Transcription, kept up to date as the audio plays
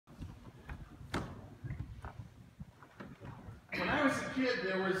I was a kid,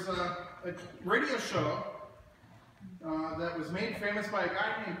 there was a radio show that was made famous by a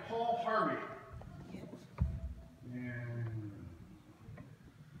guy named Paul Harvey. And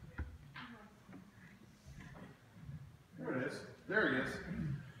there it is. There he is.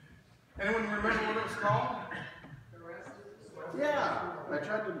 Anyone remember what it was called? The Rest of the Story. Yeah, I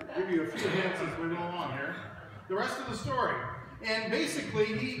tried to give you a few hints as we went along here. The Rest of the Story. And basically,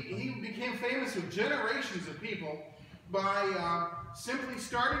 he became famous with generations of people by simply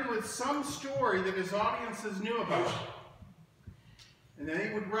starting with some story that his audiences knew about. And then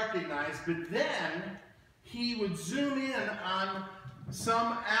he would recognize, but then he would zoom in on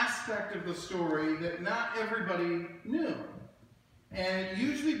some aspect of the story that not everybody knew. And it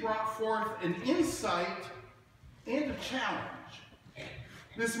usually brought forth an insight and a challenge.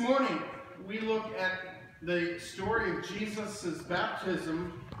 This morning, we look at the story of Jesus'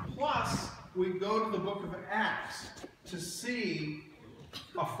 baptism, plus we go to the book of Acts to see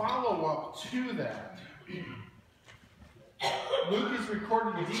a follow-up to that. Luke has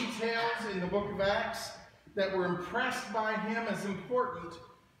recorded the details in the book of Acts that were impressed by him as important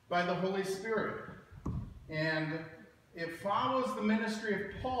by the Holy Spirit. And it follows the ministry of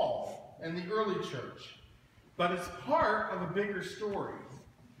Paul and the early church, but it's part of a bigger story.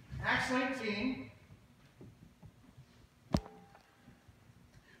 Acts 19.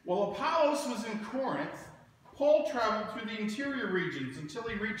 While Apollos was in Corinth, Paul traveled through the interior regions until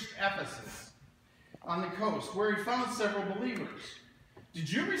he reached Ephesus on the coast, where he found several believers.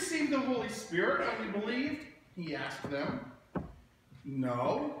 "Did you receive the Holy Spirit when you believed?" he asked them.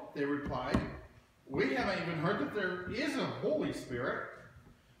 "No," they replied. "We haven't even heard that there is a Holy Spirit."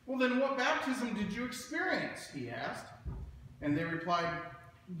 "Well, then what baptism did you experience?" he asked. And they replied,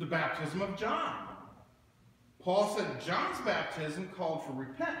 "The baptism of John." Paul said John's baptism called for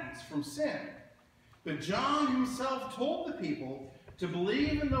repentance from sin. But John himself told the people to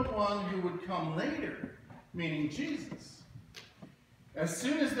believe in the one who would come later, meaning Jesus. As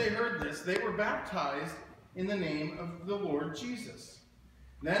soon as they heard this, they were baptized in the name of the Lord Jesus.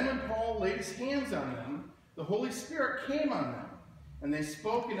 Then when Paul laid his hands on them, the Holy Spirit came on them, and they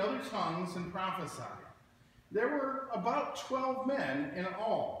spoke in other tongues and prophesied. There were about 12 men in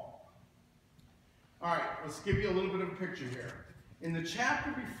all. All right, let's give you a little bit of a picture here. In the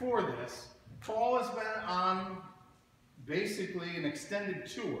chapter before this, Paul has been on basically an extended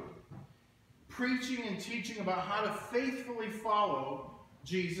tour, preaching and teaching about how to faithfully follow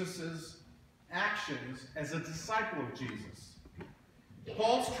Jesus' actions as a disciple of Jesus.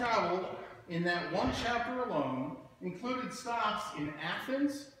 Paul's travel in that one chapter alone included stops in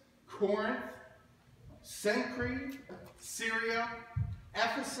Athens, Corinth, Cenchreae, Syria,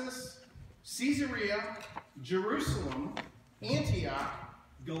 Ephesus, Caesarea, Jerusalem, Antioch,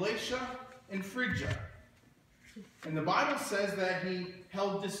 Galatia, and Phrygia. And the Bible says that he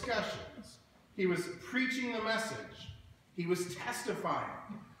held discussions. He was preaching the message. He was testifying.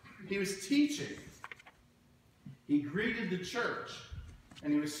 He was teaching. He greeted the church.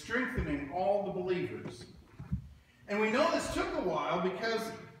 And he was strengthening all the believers. And we know this took a while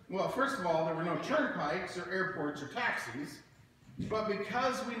because, well, first of all, there were no turnpikes or airports or taxis. But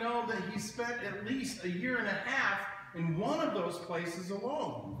because we know that he spent at least a year and a half in one of those places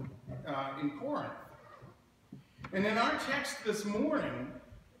alone, in Corinth. And in our text this morning,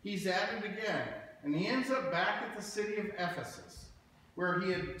 he's at it again. And he ends up back at the city of Ephesus, where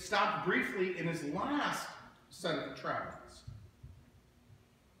he had stopped briefly in his last set of travels.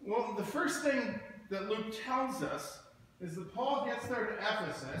 Well, the first thing that Luke tells us is that Paul gets there to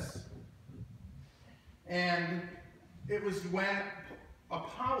Ephesus, and it was when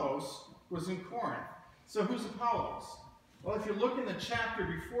Apollos was in Corinth. So who's Apollos? Well, if you look in the chapter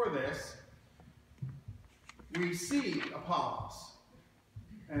before this, we see Apollos.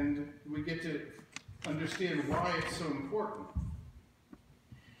 And we get to understand why it's so important.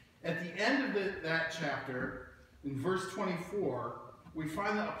 At the end of that chapter, in verse 24, we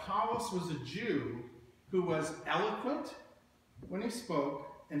find that Apollos was a Jew who was eloquent when he spoke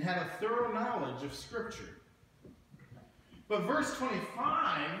and had a thorough knowledge of Scripture. But verse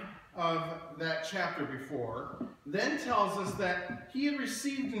 25 of that chapter before then tells us that he had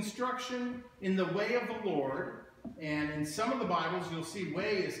received instruction in the way of the Lord. And in some of the Bibles, you'll see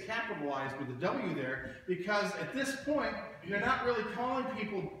way is capitalized with a W there, because at this point, they're not really calling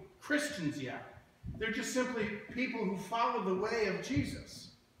people Christians yet. They're just simply people who follow the way of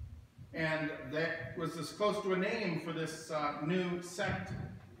Jesus. And that was as close to a name for this new sect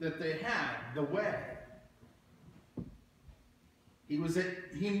that they had, the Way. He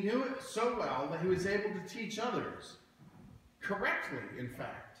knew it so well that he was able to teach others, correctly, in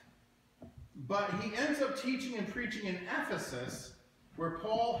fact. But he ends up teaching and preaching in Ephesus, where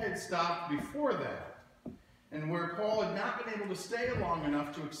Paul had stopped before that, and where Paul had not been able to stay long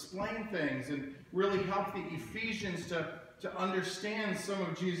enough to explain things and really help the Ephesians to understand some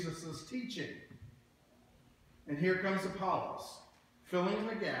of Jesus' teaching. And here comes Apollos, filling in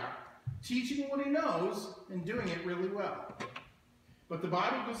the gap, teaching what he knows and doing it really well. But the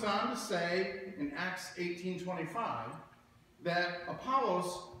Bible goes on to say in Acts 18:25 that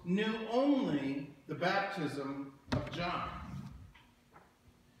Apollos knew only the baptism of John.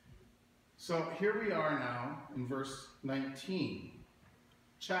 So here we are now in verse 19,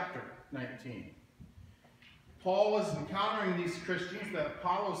 chapter 19. Paul is encountering these Christians that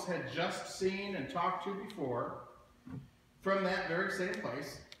Apollos had just seen and talked to before from that very same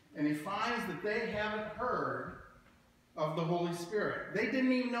place, and he finds that they haven't heard of the Holy Spirit. They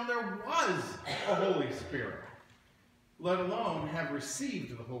didn't even know there was a Holy Spirit, let alone have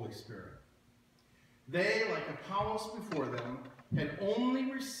received the Holy Spirit. They, like Apollos before them, had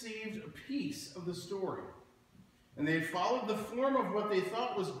only received a piece of the story, and they had followed the form of what they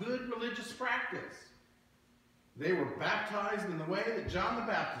thought was good religious practice. They were baptized in the way that John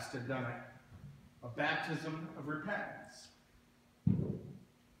the Baptist had done it, a baptism of repentance.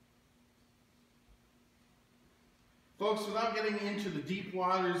 Folks, without getting into the deep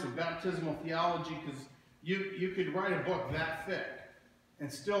waters of baptismal theology, because you could write a book that thick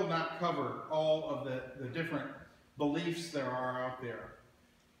and still not cover all of the different beliefs there are out there.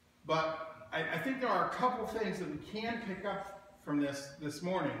 But I think there are a couple things that we can pick up from this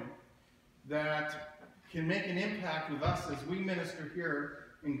morning that can make an impact with us as we minister here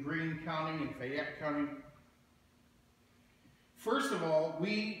in Greene County and Fayette County. First of all,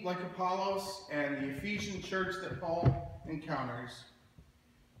 we, like Apollos and the Ephesian church that Paul encounters,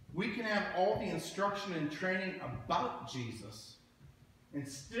 we can have all the instruction and training about Jesus and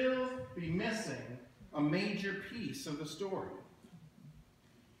still be missing a major piece of the story.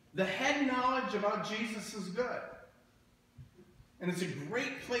 The head knowledge about Jesus is good, and it's a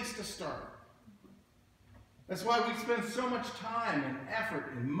great place to start. That's why we spend so much time and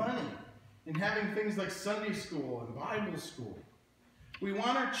effort and money in having things like Sunday school and Bible school. We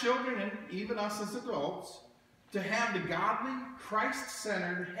want our children, and even us as adults, to have the godly,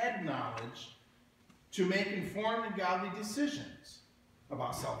 Christ-centered head knowledge to make informed and godly decisions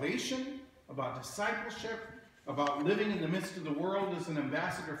about salvation, about discipleship, about living in the midst of the world as an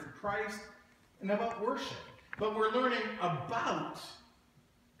ambassador for Christ, and about worship. But we're learning about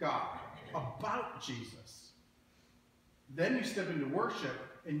God, about Jesus. Then you step into worship,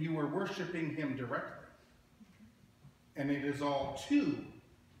 and you are worshiping him directly. And it is all to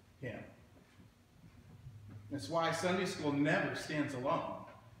him. That's why Sunday school never stands alone.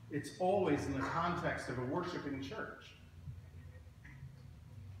 It's always in the context of a worshiping church.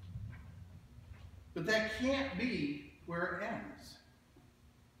 But that can't be where it ends.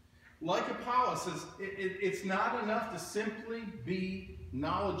 Like Apollos says, it's not enough to simply be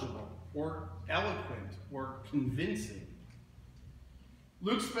knowledgeable or eloquent or convincing.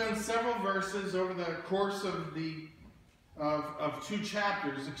 Luke spends several verses over the course of two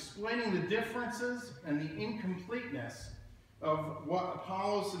chapters explaining the differences and the incompleteness of what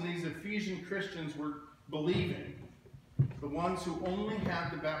Apollos and these Ephesian Christians were believing, the ones who only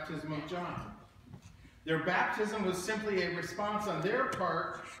had the baptism of John. Their baptism was simply a response on their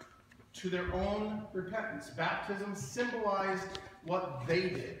part to their own repentance. Baptism symbolized what they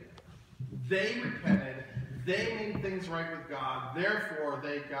did. They repented. They made things right with God. Therefore,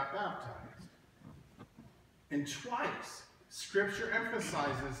 they got baptized. And twice, Scripture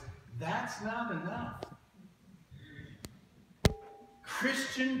emphasizes that's not enough.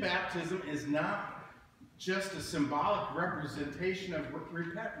 Christian baptism is not just a symbolic representation of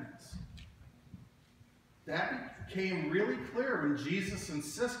repentance. That became really clear when Jesus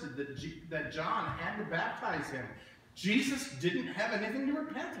insisted that John had to baptize him. Jesus didn't have anything to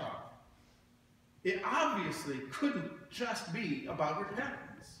repent of. It obviously couldn't just be about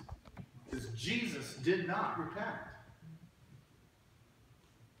repentance, because Jesus did not repent.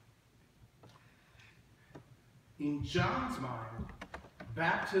 In John's mind,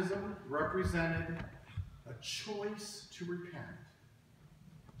 baptism represented a choice to repent.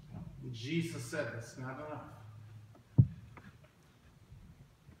 And Jesus said that's not enough.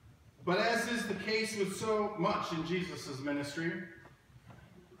 But as is the case with so much in Jesus' ministry,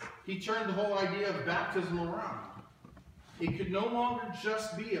 he turned the whole idea of baptism around. It could no longer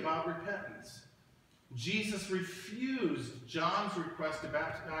just be about repentance. Jesus refused John's request to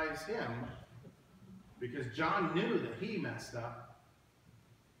baptize him because John knew that he messed up,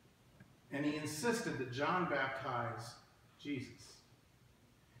 and he insisted that John baptize Jesus.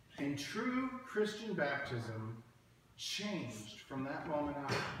 And And true Christian baptism changed from that moment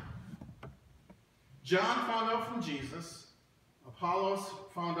on. John found out from Jesus. Apollos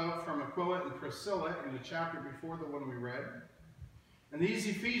found out from Aquila and Priscilla in the chapter before the one we read. And these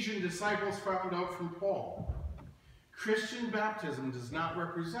Ephesian disciples found out from Paul. Christian baptism does not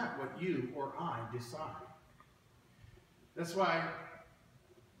represent what you or I decide. That's why,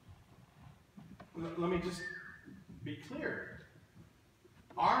 let me just be clear.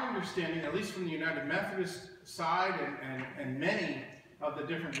 Our understanding, at least from the United Methodist side and many of the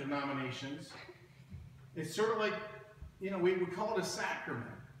different denominations, it's sort of like, we would call it a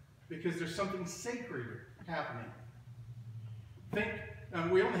sacrament because there's something sacred happening. Think,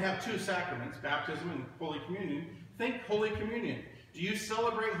 we only have two sacraments, baptism and Holy Communion. Think Holy Communion. Do you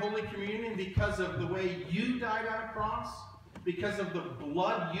celebrate Holy Communion because of the way you died on a cross? Because of the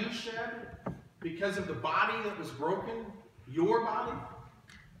blood you shed? Because of the body that was broken? Your body?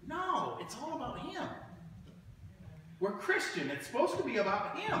 No, it's all about Him. We're Christian. It's supposed to be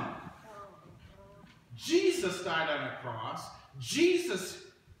about Him. Jesus died on a cross. Jesus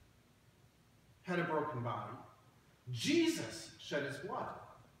had a broken body. Jesus shed His blood.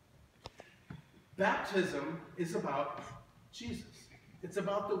 Baptism is about Jesus. It's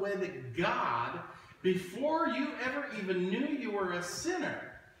about the way that God, before you ever even knew you were a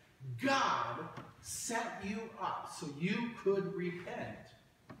sinner, God set you up so you could repent.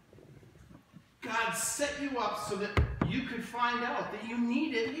 God set you up so that you could find out that you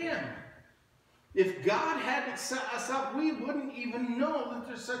needed Him. If God hadn't set us up, we wouldn't even know that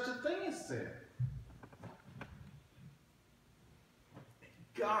there's such a thing as sin.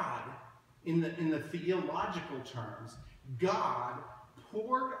 God, in the theological terms, God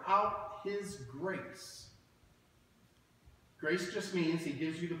poured out His grace. Grace just means He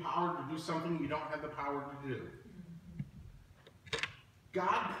gives you the power to do something you don't have the power to do.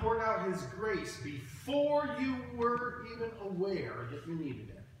 God poured out His grace before you were even aware that you needed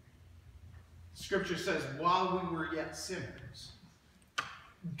it. Scripture says, while we were yet sinners.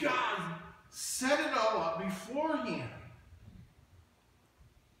 God set it all up beforehand.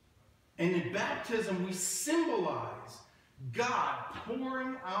 And in baptism, we symbolize God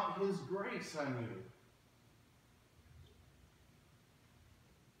pouring out His grace on you.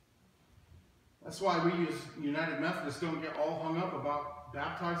 That's why we as United Methodists don't get all hung up about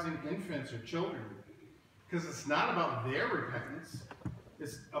baptizing infants or children. Because it's not about their repentance.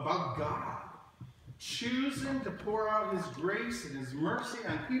 It's about God choosing to pour out His grace and His mercy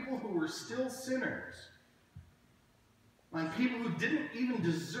on people who were still sinners. On people who didn't even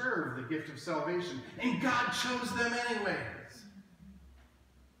deserve the gift of salvation. And God chose them anyways.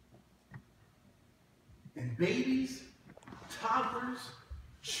 And babies, toddlers,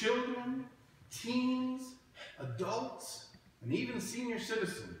 children, teens, adults, and even senior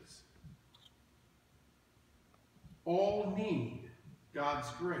citizens all need God's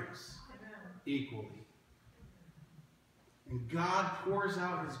grace equally. And God pours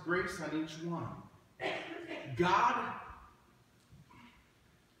out His grace on each one. God,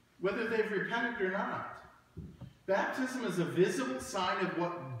 whether they've repented or not, baptism is a visible sign of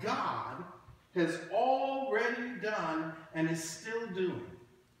what God has already done and is still doing,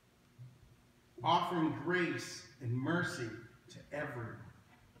 offering grace and mercy to everyone.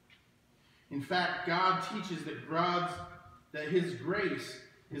 In fact, God teaches that His grace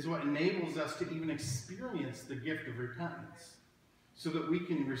is what enables us to even experience the gift of repentance, so that we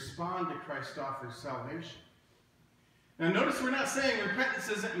can respond to Christ's offer of salvation. Now notice we're not saying repentance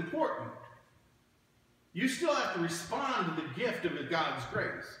isn't important. You still have to respond to the gift of God's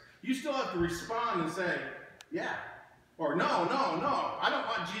grace. You still have to respond and say, yeah, or no, I don't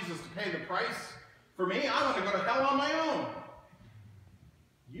want Jesus to pay the price for me. I want to go to hell on my own.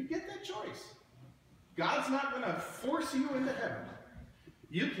 You get that choice. God's not going to force you into heaven.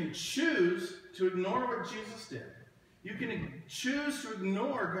 You can choose to ignore what Jesus did. You can choose to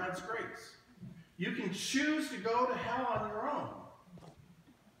ignore God's grace. You can choose to go to hell on your own.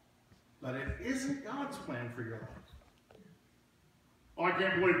 But it isn't God's plan for your life. Oh, I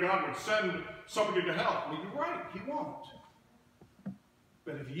can't believe God would send somebody to hell. Well, you're right, He won't.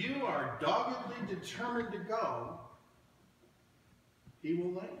 But if you are doggedly determined to go, He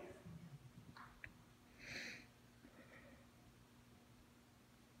will let you.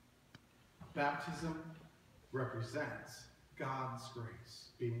 Baptism represents God's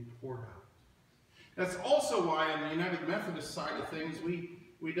grace being poured out. That's also why on the United Methodist side of things,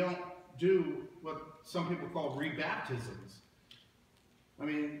 we don't do what some people call rebaptisms. I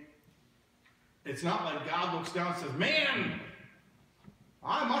mean, it's not like God looks down and says, man,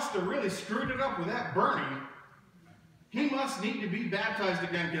 I must have really screwed it up with that burning. He must need to be baptized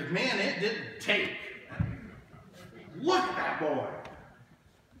again because, man, it didn't take. Look at that boy.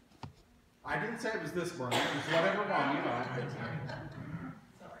 I didn't say it was this one. It was whatever one, you know.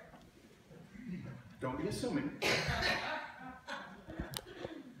 Don't be assuming.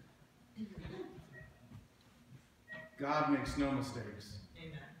 God makes no mistakes.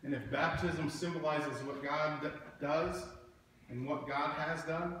 Amen. And if baptism symbolizes what God does and what God has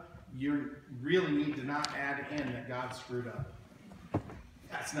done, you really need to not add in that God screwed up.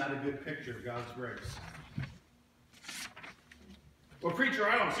 That's not a good picture of God's grace. Well, preacher,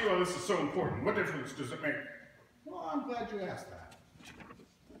 I don't see why this is so important. What difference does it make? Well, I'm glad you asked that.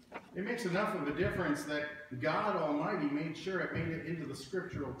 It makes enough of a difference that God Almighty made sure it made it into the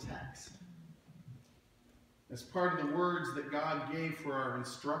scriptural text. As part of the words that God gave for our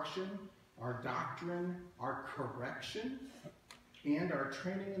instruction, our doctrine, our correction, and our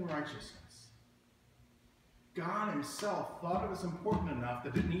training in righteousness. God himself thought it was important enough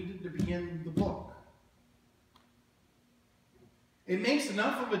that it needed to be in the book. It makes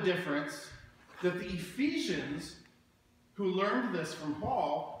enough of a difference that the Ephesians, who learned this from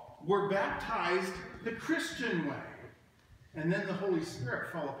Paul, were baptized the Christian way. And then the Holy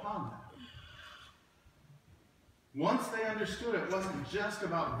Spirit fell upon them. Once they understood it wasn't just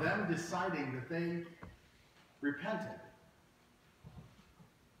about them deciding that they repented.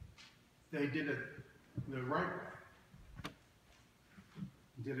 They did it the right way.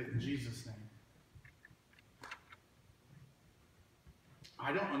 Did it in Jesus' name.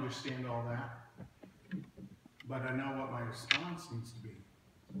 I don't understand all that, but I know what my response needs to be.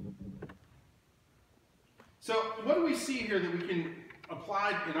 So what do we see here that we can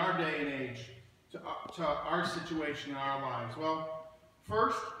apply in our day and age to our situation in our lives? Well,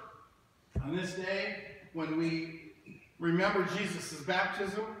 first, on this day, when we remember Jesus'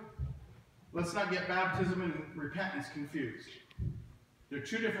 baptism, let's not get baptism and repentance confused. They're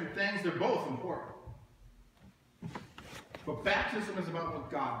two different things. They're both important. But baptism is about what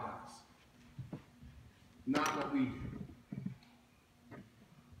God does, not what we do.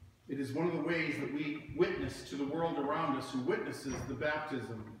 It is one of the ways that we witness to the world around us who witnesses the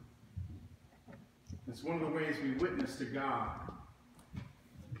baptism. It's one of the ways we witness to God,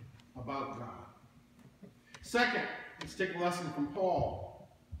 about God. Second, let's take a lesson from Paul.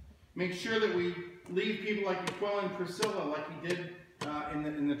 Make sure that we leave people like Aquila and Priscilla, like he did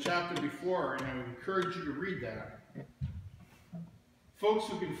in the chapter before, and I would encourage you to read that. Folks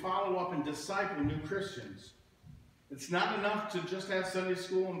who can follow up and disciple new Christians. It's not enough to just have Sunday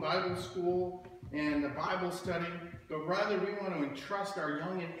school and Bible school and a Bible study, but rather we want to entrust our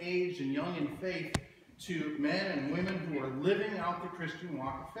young in age and young in faith to men and women who are living out the Christian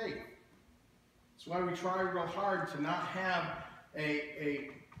walk of faith. That's why we try real hard to not have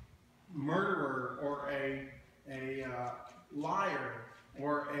a murderer or a liar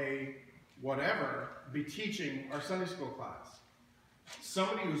or a whatever be teaching our Sunday school class.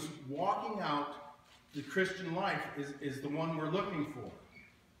 Somebody who's walking out the Christian life is the one we're looking for.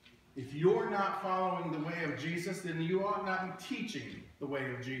 If you're not following the way of Jesus, then you ought not be teaching the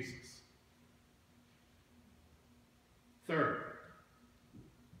way of Jesus. Third,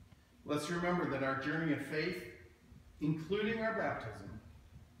 let's remember that our journey of faith, including our baptism,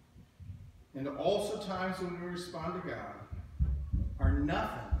 and also times when we respond to God, are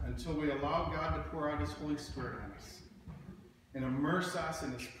nothing until we allow God to pour out his Holy Spirit on us and immerse us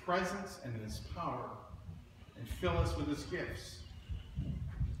in his presence and in his power and fill us with his gifts.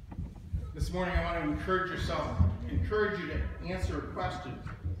 This morning I want to encourage you to answer a question.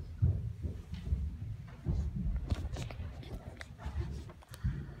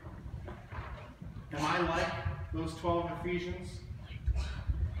 Am I like those 12 Ephesians?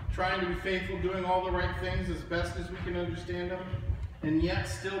 Trying to be faithful, doing all the right things as best as we can understand them, and yet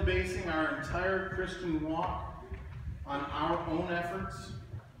still basing our entire Christian walk on our own efforts?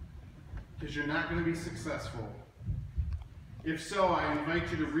 Because you're not going to be successful. If so, I invite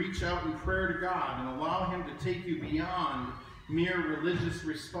you to reach out in prayer to God and allow him to take you beyond mere religious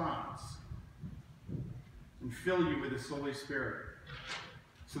response and fill you with his Holy Spirit,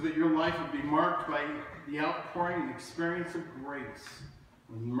 so that your life would be marked by the outpouring and experience of grace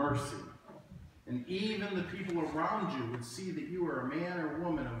and mercy. And even the people around you would see that you are a man or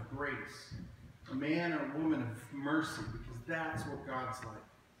woman of grace, a man or woman of mercy, because that's what God's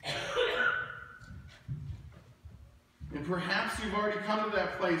like. And perhaps you've already come to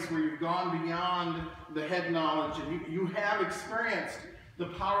that place where you've gone beyond the head knowledge and you have experienced the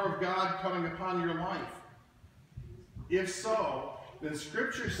power of God coming upon your life. If so, then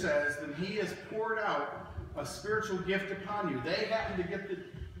Scripture says that he has poured out a spiritual gift upon you. They happen to get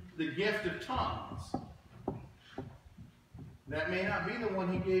the gift of tongues. That may not be the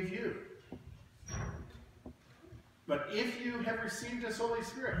one he gave you. But if you have received his Holy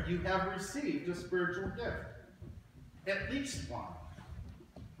Spirit, you have received a spiritual gift. At least one.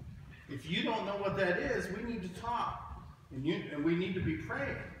 If you don't know what that is, we need to talk. And we need to be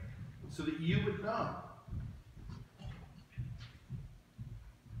praying so that you would know.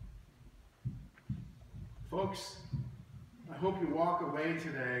 Folks, I hope you walk away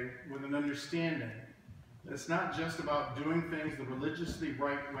today with an understanding that it's not just about doing things the religiously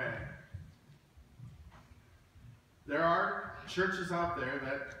right way. There are churches out there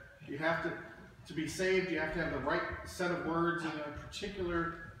that you have to be saved, you have to have the right set of words in a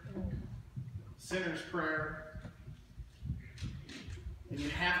particular sinner's prayer. And you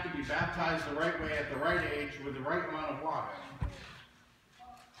have to be baptized the right way at the right age with the right amount of water.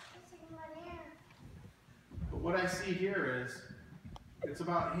 But what I see here is, it's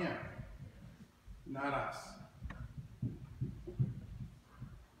about him, not us.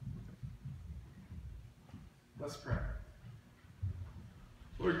 Let's pray.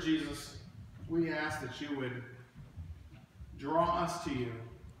 Lord Jesus, we ask that you would draw us to you,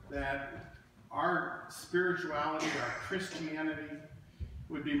 that our spirituality, our Christianity,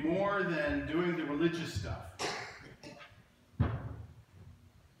 would be more than doing the religious stuff.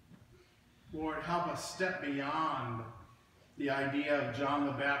 Lord, help us step beyond the idea of John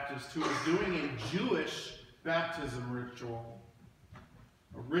the Baptist, who was doing a Jewish baptism ritual,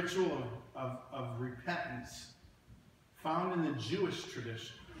 a ritual of repentance found in the Jewish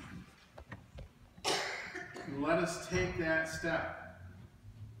tradition. And let us take that step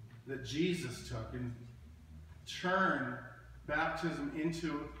that Jesus took and turn baptism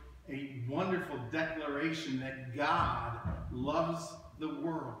into a wonderful declaration that God loves the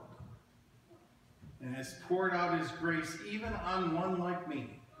world and has poured out his grace even on one like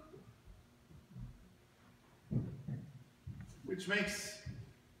me, which makes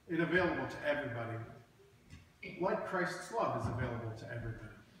it available to everybody, like Christ's love is available to everybody.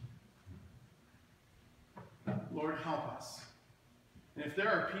 Lord, help us. And if there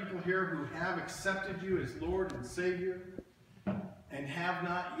are people here who have accepted you as Lord and Savior and have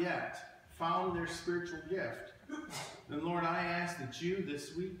not yet found their spiritual gift, then Lord, I ask that you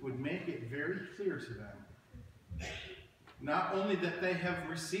this week would make it very clear to them, not only that they have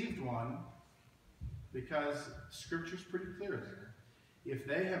received one, because Scripture's pretty clear there. If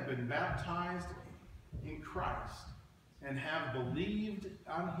they have been baptized in Christ and have believed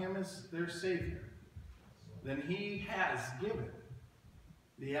on him as their Savior, then he has given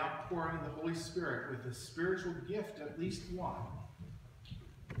the outpouring of the Holy Spirit with a spiritual gift, at least one.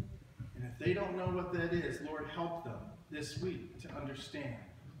 And if they don't know what that is, Lord, help them this week to understand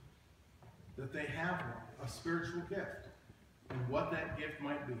that they have one, a spiritual gift, and what that gift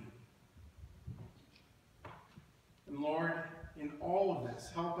might be. And Lord, in all of this,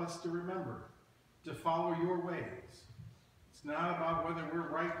 help us to remember to follow your ways. It's not about whether we're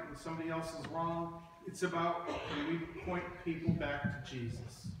right and somebody else is wrong. It's about when we point people back to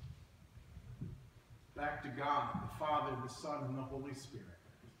Jesus. Back to God, the Father, the Son, and the Holy Spirit.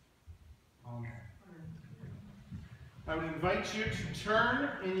 Amen. I would invite you to turn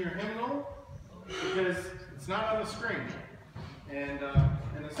in your hymnal, because it's not on the screen. And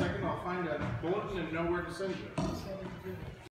in a second I'll find a bulletin and know where to send you.